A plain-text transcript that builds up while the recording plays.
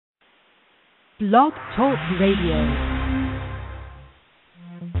Blog Talk Radio.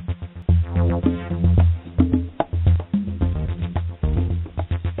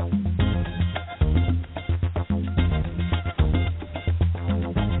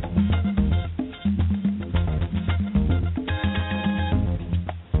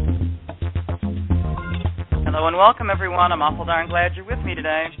 Hello and welcome, everyone. I'm awful darn glad you're with me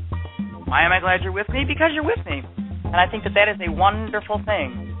today. Why am I glad you're with me? Because you're with me. And I think that is a wonderful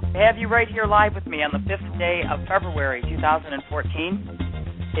thing. To have you right here live with me on the 5th day of February 2014.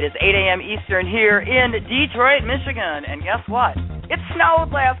 It is 8 a.m. Eastern here in Detroit, Michigan. And guess what? It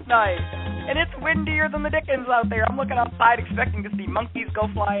snowed last night. And it's windier than the dickens out there. I'm looking outside expecting to see monkeys go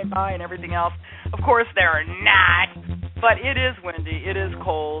flying by and everything else. Of course, they're not. But it is windy, it is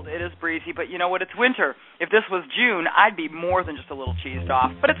cold, it is breezy. But you know what? It's winter. If this was June, I'd be more than just a little cheesed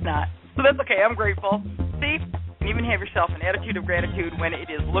off. But it's not. So that's okay. I'm grateful. See? You can even have yourself an attitude of gratitude when it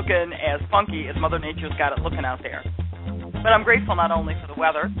is looking as funky as Mother Nature's got it looking out there. But I'm grateful not only for the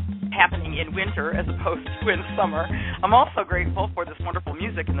weather happening in winter as opposed to in summer. I'm also grateful for this wonderful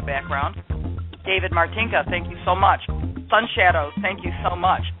music in the background. David Martinka, thank you so much. Sun Shadows, thank you so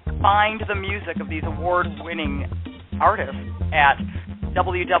much. Find the music of these award-winning artists at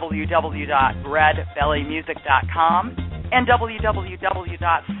www.redbellymusic.com and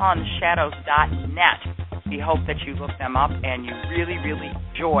www.sunshadows.net. We hope that you look them up and you really, really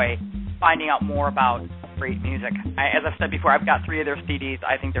enjoy finding out more about great music. As I've said before, I've got 3 of their CDs.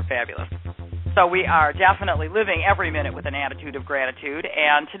 I think they're fabulous. So we are definitely living every minute with an attitude of gratitude.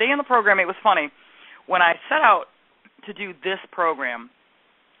 And today in the program, it was funny. When I set out to do this program,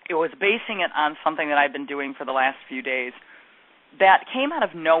 it was basing it on something that I've been doing for the last few days that came out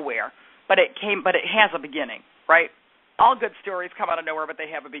of nowhere, but it has a beginning, right? All good stories come out of nowhere, but they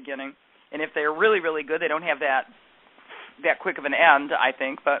have a beginning. And if they're really, really good, they don't have that quick of an end, I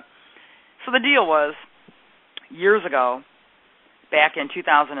think. But so the deal was, years ago, back in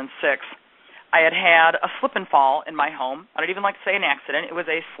 2006, I had a slip and fall in my home. I don't even like to say an accident. It was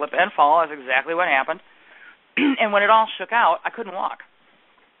a slip and fall. That's exactly what happened. And when it all shook out, I couldn't walk.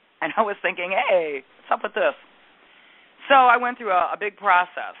 And I was thinking, hey, what's up with this? So I went through a big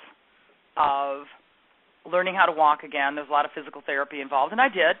process of learning how to walk again. There's a lot of physical therapy involved, and I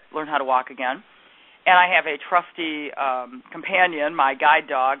did learn how to walk again. And I have a trusty companion, my guide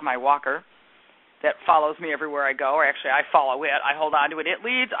dog, my walker, that follows me everywhere I go. Or actually, I follow it. I hold on to it. It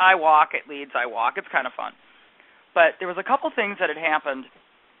leads, I walk. It leads, I walk. It's kind of fun. But there was a couple things that had happened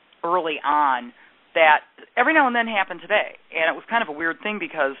early on that every now and then happen today. And it was kind of a weird thing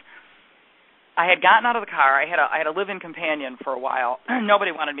because I had gotten out of the car. I had a live-in companion for a while.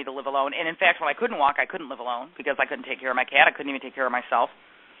 Nobody wanted me to live alone. And, in fact, when I couldn't walk, I couldn't live alone because I couldn't take care of my cat. I couldn't even take care of myself.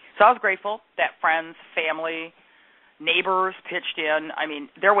 So I was grateful that friends, family, neighbors pitched in. I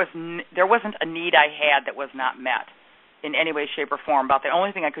mean, there wasn't a need I had that was not met in any way, shape, or form. About the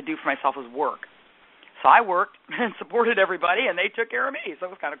only thing I could do for myself was work. So I worked and supported everybody, and they took care of me. So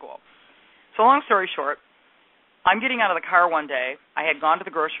it was kind of cool. So long story short, I'm getting out of the car one day. I had gone to the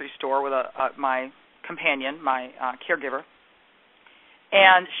grocery store with my companion, my caregiver,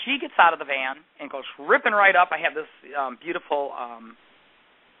 and she gets out of the van and goes ripping right up. I have this beautiful.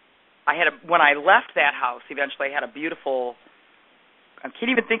 When I left that house, eventually I had a beautiful. I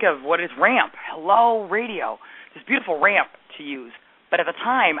can't even think of what it is. Ramp. Hello, radio. This beautiful ramp to use. But at the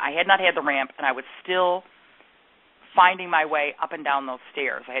time, I had not had the ramp, and I was still finding my way up and down those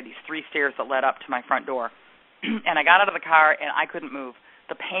stairs. I had these 3 stairs that led up to my front door. And I got out of the car, and I couldn't move.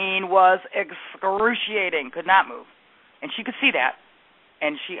 The pain was excruciating. Could not move. And she could see that.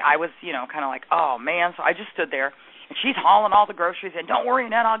 And I was, kind of like, oh, man. So I just stood there, and she's hauling all the groceries in. Don't worry,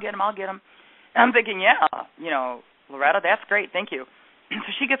 Annette, I'll get them. And I'm thinking, yeah, Loretta, that's great. Thank you. So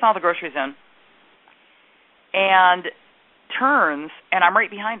she gets all the groceries in and turns, and I'm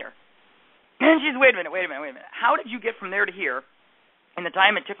right behind her. And she's, wait a minute. How did you get from there to here in the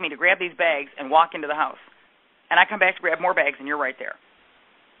time it took me to grab these bags and walk into the house? And I come back to grab more bags, and you're right there.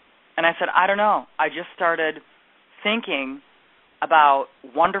 And I said, I don't know. I just started thinking about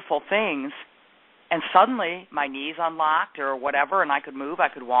wonderful things, and suddenly my knees unlocked or whatever, and I could move, I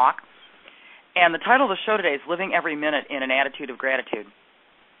could walk. And the title of the show today is Living Every Minute in an Attitude of Gratitude.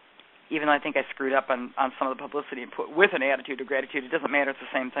 Even though I think I screwed up on some of the publicity and put with an attitude of gratitude, it doesn't matter. It's the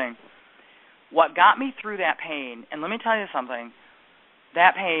same thing. What got me through that pain, and let me tell you something,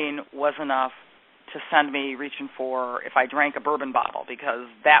 that pain was enough to send me reaching for if I drank a bourbon bottle, because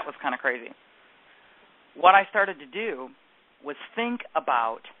that was kind of crazy. What I started to do was think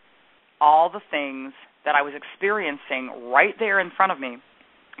about all the things that I was experiencing right there in front of me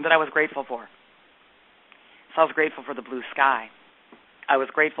that I was grateful for. So I was grateful for the blue sky. I was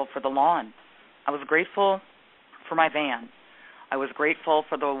grateful for the lawn. I was grateful for my van. I was grateful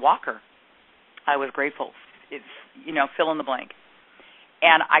for the walker. I was grateful. It's, fill in the blank.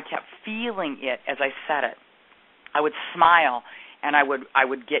 And I kept feeling it as I said it. I would smile, and I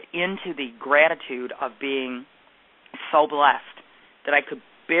would get into the gratitude of being so blessed that I could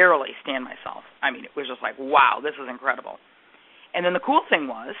barely stand myself. I mean, it was just like, wow, this is incredible. And then the cool thing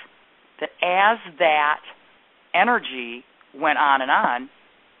was that as that energy went on,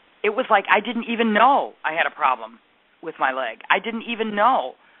 it was like I didn't even know I had a problem with my leg. I didn't even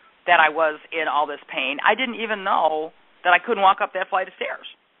know that I was in all this pain. I didn't even know that I couldn't walk up that flight of stairs.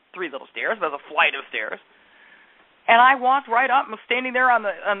 3 little stairs, but it was a flight of stairs. And I walked right up and was standing there on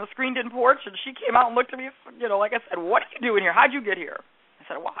the screened-in porch, and she came out and looked at me, like I said, what are you doing here? How'd you get here? I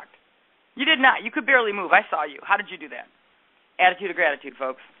said, I walked. You did not. You could barely move. I saw you. How did you do that? Attitude of gratitude,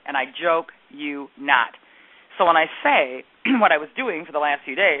 folks, and I joke you not. So when I say what I was doing for the last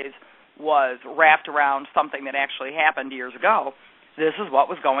few days was wrapped around something that actually happened years ago, this is what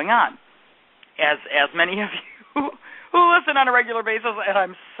was going on. As many of you who listen on a regular basis, and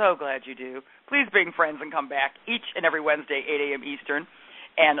I'm so glad you do, please bring friends and come back each and every Wednesday, 8 a.m. Eastern,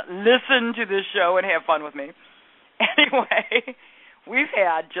 and listen to this show and have fun with me. Anyway, we've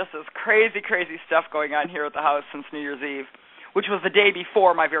had just this crazy, crazy stuff going on here at the house since New Year's Eve, which was the day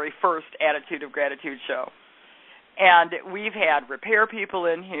before my very first Attitude of Gratitude show. And we've had repair people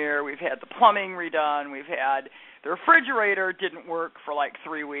in here. We've had the plumbing redone. We've had the refrigerator didn't work for like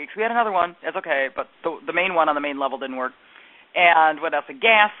 3 weeks. We had another one. That's okay, but the main one on the main level didn't work. And what else? The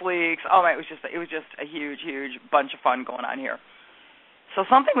gas leaks. Oh my! It was just a huge, huge bunch of fun going on here. So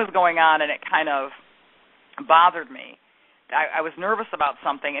something was going on, and it kind of bothered me. I was nervous about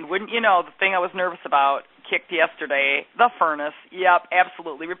something, and wouldn't you know, the thing I was nervous about kicked yesterday. The furnace. Yep,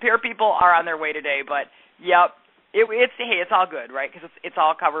 absolutely. Repair people are on their way today, but yep, it's all good, right? Because it's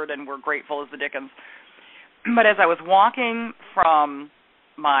all covered, and we're grateful as the dickens. But as I was walking from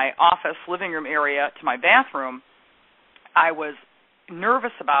my office living room area to my bathroom, I was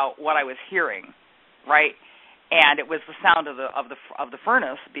nervous about what I was hearing, right? And it was the sound of the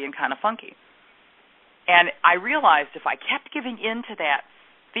furnace being kind of funky. And I realized if I kept giving in to that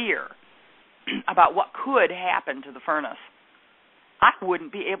fear about what could happen to the furnace, I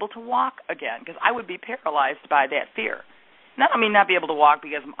wouldn't be able to walk again because I would be paralyzed by that fear. And I don't mean not be able to walk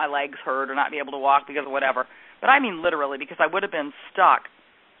because my legs hurt or not be able to walk because of whatever, but I mean literally because I would have been stuck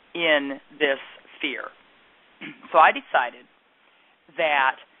in this fear. So I decided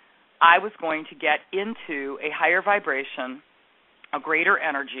that I was going to get into a higher vibration, a greater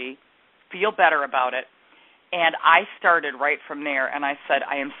energy, feel better about it, and I started right from there, and I said,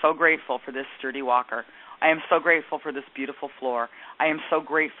 I am so grateful for this sturdy walker. I am so grateful for this beautiful floor. I am so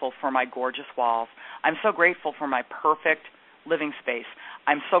grateful for my gorgeous walls. I'm so grateful for my perfect living space.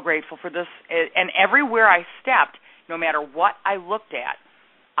 I'm so grateful for this. And everywhere I stepped, no matter what I looked at,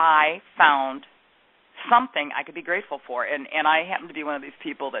 I found something I could be grateful for. And I happen to be one of these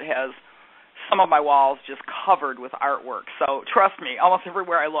people that has some of my walls just covered with artwork. So trust me, almost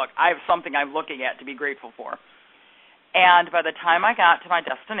everywhere I look, I have something I'm looking at to be grateful for. And by the time I got to my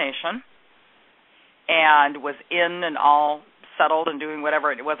destination and was in and all settled and doing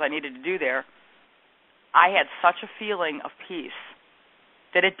whatever it was I needed to do there, I had such a feeling of peace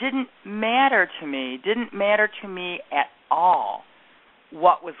that it didn't matter to me at all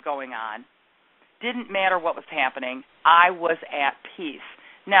what was going on. Didn't matter what was happening. I was at peace.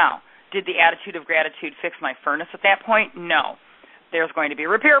 Now, did the attitude of gratitude fix my furnace at that point? No. There's going to be a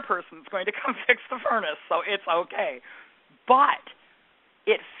repair person that's going to come fix the furnace, so it's okay. But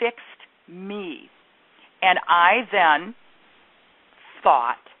it fixed me. And I then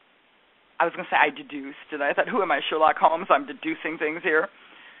thought, I was going to say I deduced, and I thought, who am I, Sherlock Holmes? I'm deducing things here.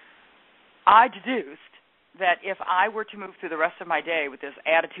 I deduced that if I were to move through the rest of my day with this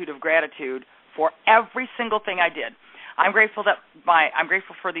attitude of gratitude for every single thing I did, I'm grateful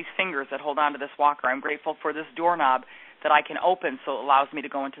for these fingers that hold on to this walker. I'm grateful for this doorknob that I can open so it allows me to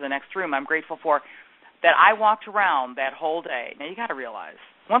go into the next room. I'm grateful for that I walked around that whole day. Now, you got to realize,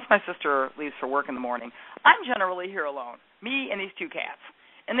 once my sister leaves for work in the morning, I'm generally here alone, me and these 2 cats.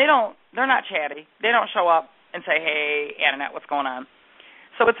 And they're not chatty. They don't show up and say, hey, Annette, what's going on?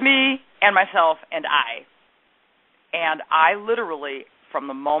 So it's me and myself and I. And I literally, from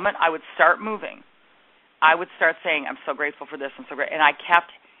the moment I would start moving, I would start saying, I'm so grateful for this, I'm so grateful. And I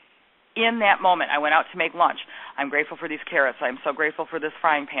kept, in that moment, I went out to make lunch. I'm grateful for these carrots. I'm so grateful for this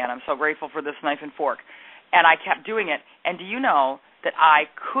frying pan. I'm so grateful for this knife and fork. And I kept doing it. And do you know that I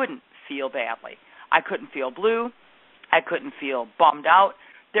couldn't feel badly? I couldn't feel blue. I couldn't feel bummed out.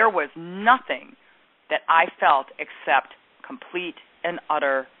 There was nothing that I felt except complete and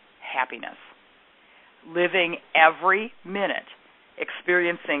utter happiness. living every minute,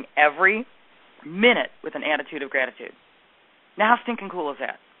 experiencing every minute with an attitude of gratitude. Now, how stinking cool is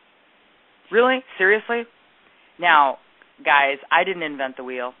that? Really? Seriously? Now, guys, I didn't invent the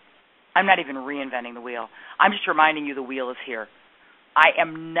wheel. I'm not even reinventing the wheel. I'm just reminding you the wheel is here. I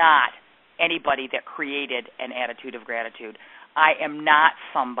am not anybody that created an attitude of gratitude. I am not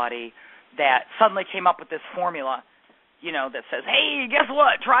somebody that suddenly came up with this formula, that says, hey, guess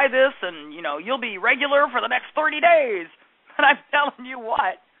what? Try this and, you'll be regular for the next 30 days. And I'm telling you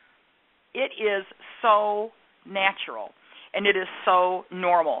what, it is so natural. And it is so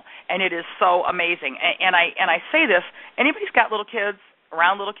normal, and it is so amazing. And I say this, anybody's got little kids,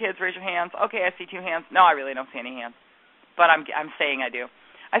 around little kids, raise your hands. Okay, I see 2 hands. No, I really don't see any hands, but I'm saying I do.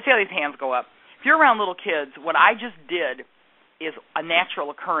 I see all these hands go up. If you're around little kids, what I just did is a natural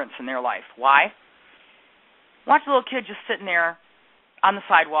occurrence in their life. Why? Watch a little kid just sitting there on the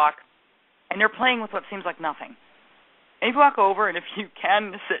sidewalk, and they're playing with what seems like nothing. And if you walk over, and if you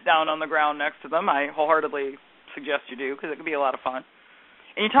can sit down on the ground next to them, I wholeheartedly suggest you do, because it could be a lot of fun.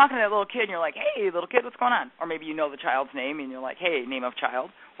 And you're talking to that little kid, and you're like, hey, little kid, what's going on? Or maybe you know the child's name, and you're like, hey, name of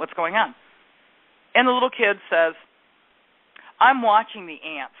child, what's going on? And the little kid says, I'm watching the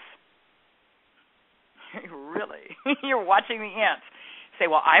ants. Really? You're watching the ants.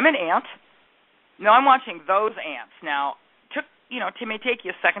 Say, well, I'm an ant. No, I'm watching those ants. Now, it may take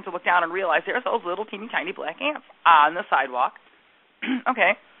you a second to look down and realize there's those little teeny tiny black ants on the sidewalk.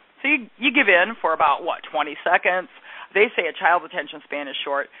 Okay. So you give in for about, 20 seconds. They say a child's attention span is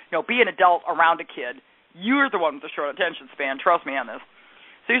short. Be an adult around a kid. You're the one with the short attention span. Trust me on this.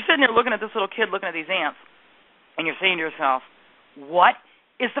 So you're sitting there looking at this little kid looking at these ants, and you're saying to yourself, what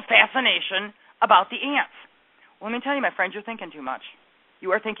is the fascination about the ants? Well, let me tell you, my friend, you're thinking too much.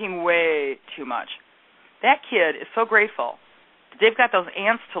 You are thinking way too much. That kid is so grateful that they've got those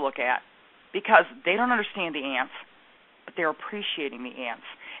ants to look at because they don't understand the ants, but they're appreciating the ants.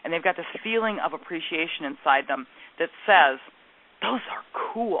 And they've got this feeling of appreciation inside them that says, those are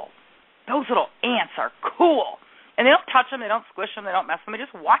cool. Those little ants are cool. And they don't touch them, they don't squish them, they don't mess them, they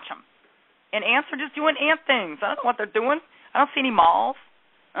just watch them. And ants are just doing ant things. I don't know what they're doing. I don't see any malls.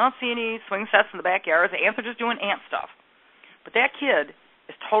 I don't see any swing sets in the backyard. The ants are just doing ant stuff. But that kid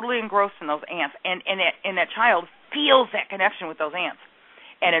is totally engrossed in those ants, and that child feels that connection with those ants.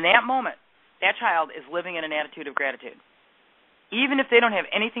 And in that moment, that child is living in an attitude of gratitude. Even if they don't have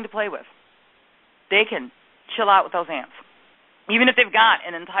anything to play with, they can chill out with those ants. Even if they've got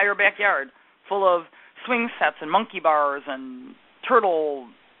an entire backyard full of swing sets and monkey bars and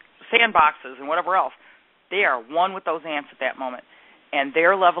turtle sandboxes and whatever else, they are one with those ants at that moment. And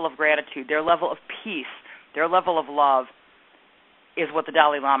their level of gratitude, their level of peace, their level of love is what the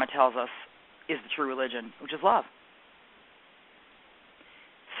Dalai Lama tells us is the true religion, which is love.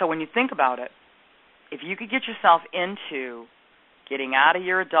 So when you think about it, if you could get yourself into getting out of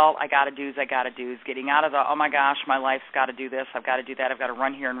your adult, I got to do's, getting out of the, oh my gosh, my life's got to do this, I've got to do that, I've got to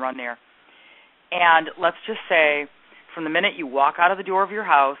run here and run there. And let's just say from the minute you walk out of the door of your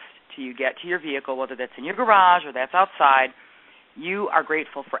house till you get to your vehicle, whether that's in your garage or that's outside, you are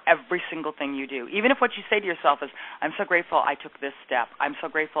grateful for every single thing you do. Even if what you say to yourself is, I'm so grateful I took this step. I'm so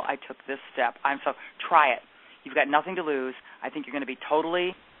grateful I took this step. Try it. You've got nothing to lose. I think you're going to be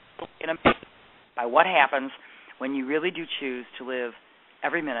totally amazed by what happens when you really do choose to live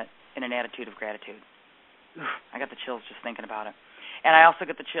every minute in an attitude of gratitude. I got the chills just thinking about it. And I also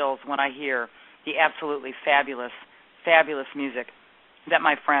get the chills when I hear the absolutely fabulous, fabulous music that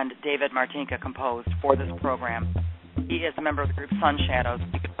my friend David Martinka composed for this program. He is a member of the group Sun Shadows.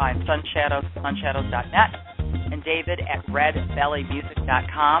 You can find sunshadows.net and David at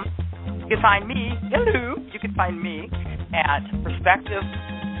redbellymusic.com. You can find me, you can find me at Perspective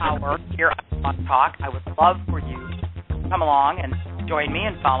Power here on Blog Talk. I would love for you to come along and join me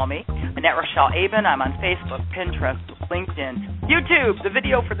and follow me. Annette Rochelle Aben. I'm on Facebook, Pinterest, LinkedIn, YouTube. The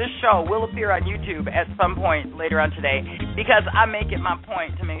video for this show will appear on YouTube at some point later on today because I make it my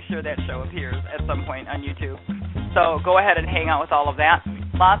point to make sure that show appears at some point on YouTube. So go ahead and hang out with all of that.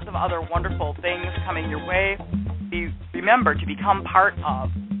 Lots of other wonderful things coming your way. Remember to become part of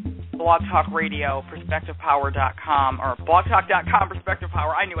Blog Talk Radio, PerspectivePower.com, or BlogTalk.com, Perspective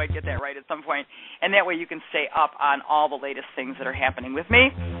Power. I knew I'd get that right at some point. And that way you can stay up on all the latest things that are happening with me.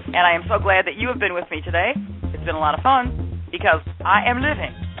 And I am so glad that you have been with me today. It's been a lot of fun because I am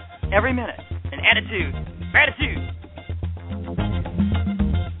living every minute in attitude, gratitude.